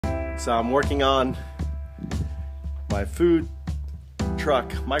So I'm working on my food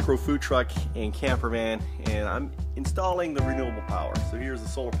truck, micro food truck and camper van, and I'm installing the renewable power. So here's the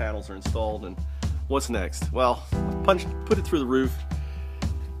solar panels are installed, and what's next? Well, I put it through the roof.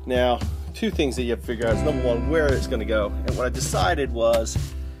 Now, two things that you have to figure out is, number one, where it's going to go. And what I decided was,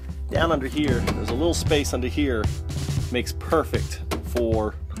 down under here, there's a little space under here, makes perfect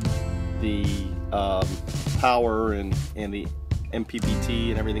for the power and the MPPT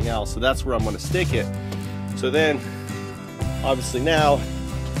and everything else. So that's where I'm going to stick it. So then, obviously now,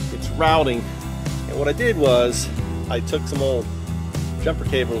 it's routing. And what I did was, I took some old jumper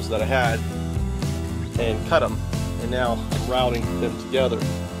cables that I had and cut them. And now I'm routing them together.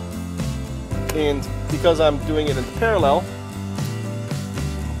 And because I'm doing it in parallel,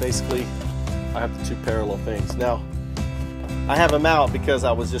 basically I have the two parallel things. Now, I have them out because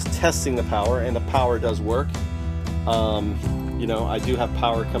I was just testing the power, and the power does work. You know, I do have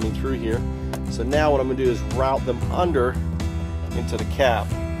power coming through here. So now what I'm going to do is route them under into the cap.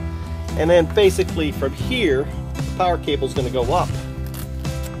 And then basically from here, the power cable is going to go up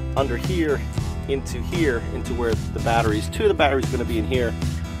under here into where the batteries, two of the batteries are going to be in here.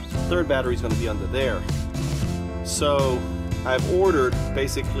 The third battery is going to be under there. So I've ordered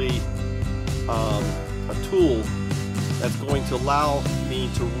basically a tool that's going to allow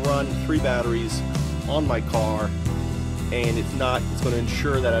me to run 3 batteries on my car, and it's going to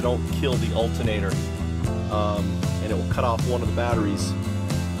ensure that I don't kill the alternator, and it will cut off one of the batteries.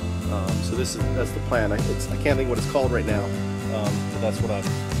 So that's the plan. I can't think what it's called right now, but that's what I've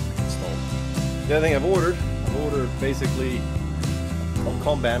installed. The other thing I've ordered basically a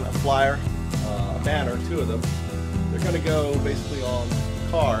comban, a flyer, a banner, 2 of them. They're going to go basically on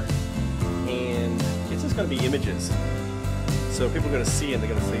the car, and it's just going to be images. So people are going to see, and they're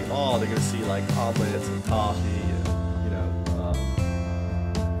going to see, oh, they're going to see like omelets and coffee, and, you know.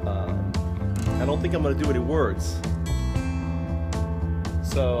 I don't think I'm going to do any words.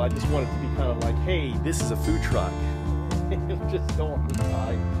 So I just want it to be kind of like, hey, this is a food truck. Just go on the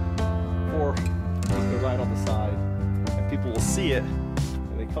side, or just go right on the side, and people will see it,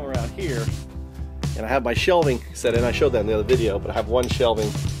 and they come around here. And I have my shelving set in. I showed that in the other video, but I have one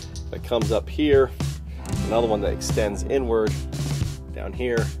shelving that comes up here, another one that extends inward down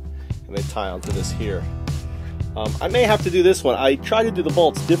here, and they tie onto this here. I may have to do this one. I tried to do the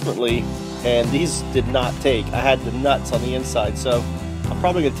bolts differently, and these did not take. I had the nuts on the inside, so I'm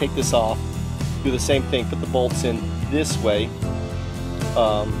probably going to take this off, do the same thing, put the bolts in this way.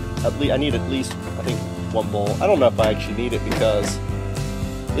 I need at least, I think, 1 bolt. I don't know if I actually need it because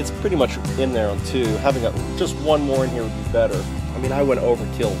it's pretty much in there on 2. Having just 1 more in here would be better. I mean, I went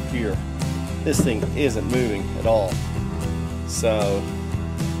overkill here. This thing isn't moving at all. So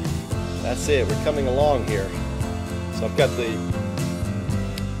that's it. We're coming along here. So I've got the,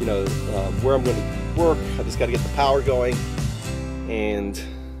 you know, where I'm going to work. I just got to get the power going, and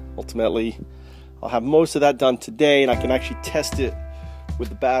ultimately I'll have most of that done today, and I can actually test it with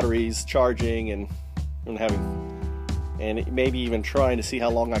the batteries charging and maybe even trying to see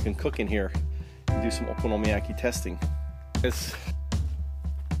how long I can cook in here and do some okonomiyaki testing.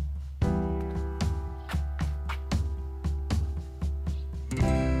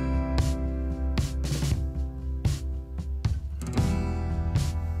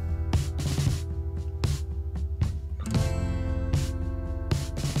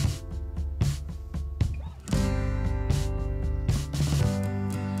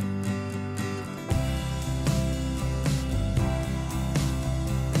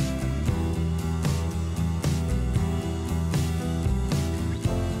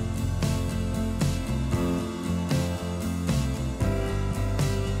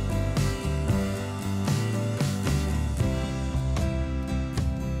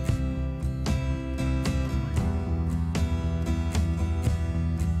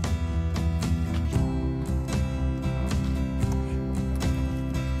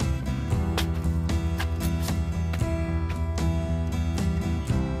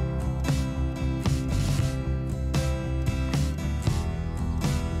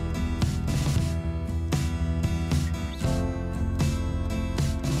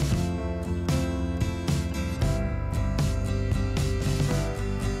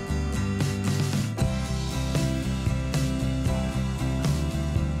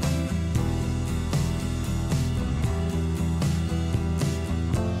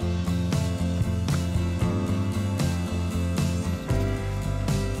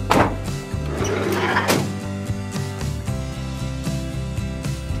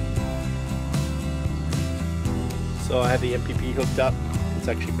 So I have the MPP hooked up. It's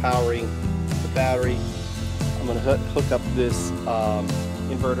actually powering the battery. I'm going to hook up this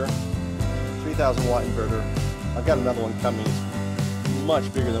inverter, 3,000 watt inverter. I've got another one coming. It's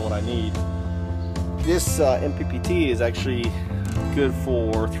much bigger than what I need. This MPPT is actually good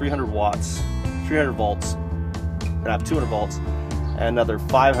for 300 watts, 300 volts, and I have 200 volts, and another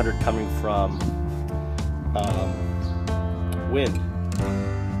 500 coming from wind.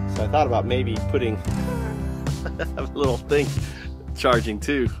 So I thought about maybe putting a little thing charging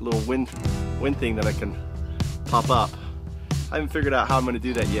too, a little wind thing that I can pop up. I haven't figured out how I'm going to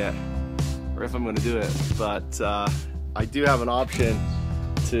do that yet, or if I'm going to do it, but I do have an option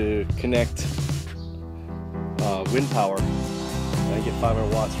to connect wind power, and I get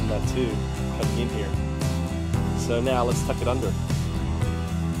 500 watts from that too coming in here. So now let's tuck it under.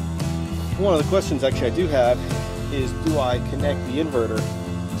 One of the questions actually I do have is, do I connect the inverter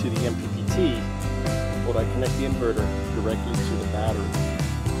to the MPPT, or do I connect the inverter directly to the battery?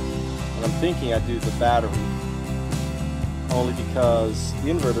 And I'm thinking I do the battery, only because the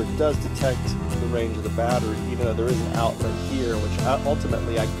inverter does detect the range of the battery, even though there is an outlet here, which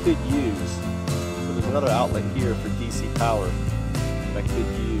ultimately I could use. So there's another outlet here for DC power that I could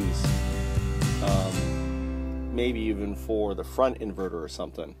use, maybe even for the front inverter or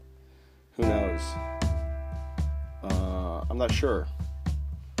something. Who knows? I'm not sure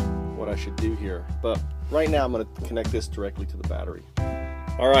what I should do here, but right now I'm going to connect this directly to the battery.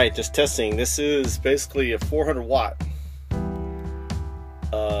 Alright, just testing. This is basically a 400 watt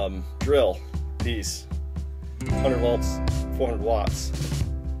drill piece, 100 volts, 400 watts,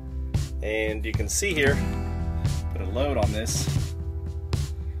 and you can see here, put a load on this.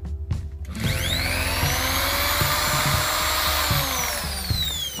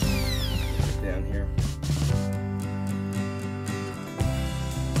 Down here.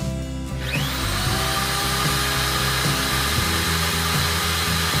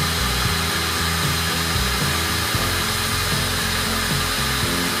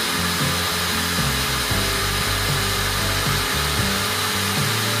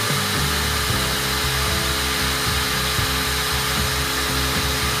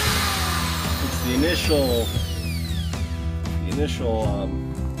 The initial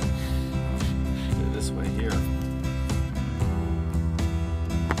put it this way here.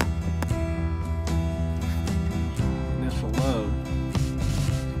 Initial load.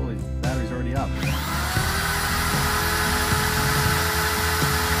 Holy, battery's already up.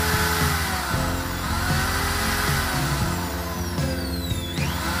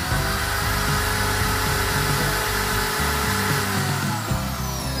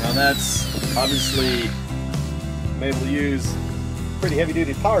 Now that's obviously I'm able to use a pretty heavy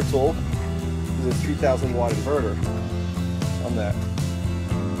duty power tool because it's a 3,000 watt inverter on that.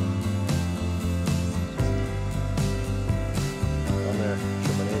 On there,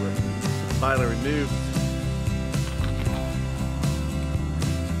 show my neighbor. Finally removed.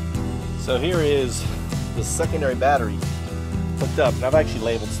 So here is the secondary battery hooked up, and I've actually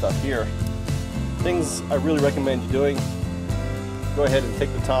labeled stuff here. Things I really recommend you doing: go ahead and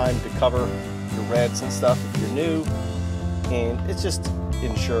take the time to cover your reds and stuff if you're new, and it's just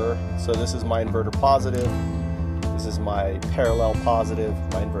ensure. So this is my inverter positive, this is my parallel positive,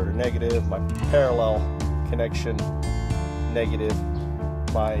 my inverter negative, my parallel connection negative,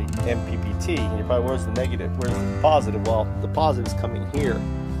 my MPPT. And you're probably, where's the negative, where's the positive? Well, the positive is coming here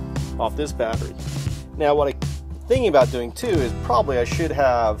off this battery. Now what I'm thinking about doing too is probably I should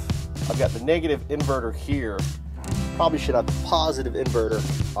have, I've got the negative inverter here, probably should have the positive inverter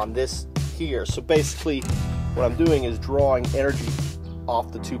on this here. So basically what I'm doing is drawing energy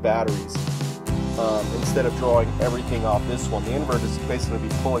off the two batteries instead of drawing everything off this one. The inverter is basically going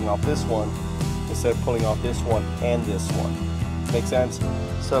to be pulling off this one instead of pulling off this one and this one. Make sense?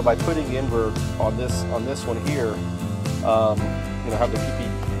 So by putting the inverter on this one here, you know, have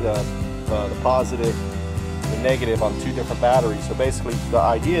the positive, the negative on two different batteries. So basically the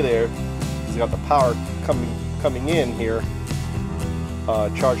idea there is you got the power coming in here,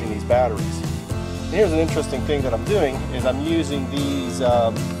 charging these batteries. And here's an interesting thing that I'm doing is I'm using these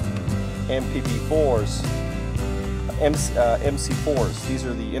MPP4s, MC4s. These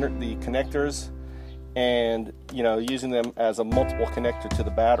are the connectors, and you know, using them as a multiple connector to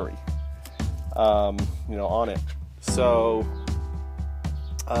the battery, you know, on it. So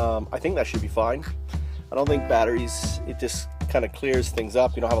I think that should be fine. I don't think batteries, it just kind of clears things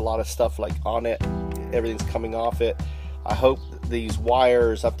up. You don't have a lot of stuff like on it, everything's coming off it. I hope these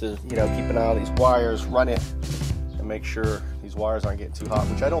wires, have to, you know, keep an eye on these wires, run it and make sure these wires aren't getting too hot,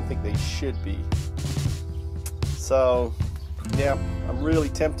 which I don't think they should be. So yeah, I'm really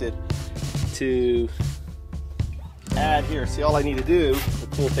tempted to add here. See, all I need to do, the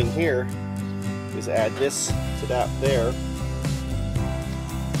cool thing here, is add this to that there.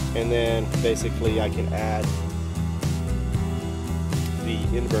 and then basically I can add the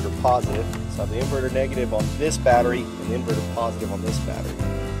inverter positive. So I have the inverter negative on this battery and the inverter positive on this battery.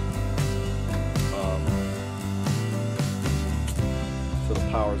 So the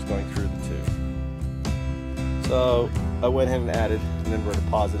power is going through the two. So I went ahead and added an inverter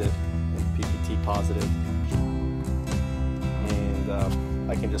positive and PPT positive. And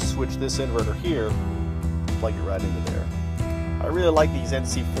I can just switch this inverter here, plug it right into there. I really like these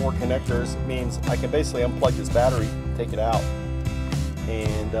NC4 connectors. It means I can basically unplug this battery, take it out,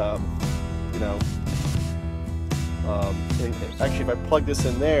 and and actually if I plug this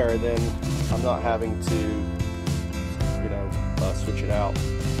in there, then I'm not having to switch it out.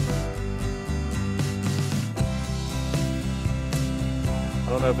 I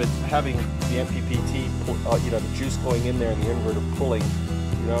don't know if it's having the MPPT, the juice going in there and the inverter pulling,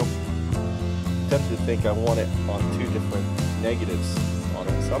 I'm tempted to think I want it on two different negatives on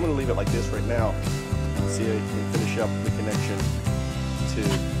it. So I'm going to leave it like this right now and see if I can finish up the connection to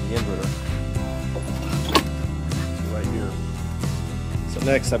the inverter right here. So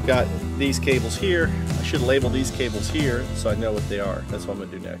next I've got these cables here. I should label these cables here so I know what they are. That's what I'm going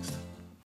to do next.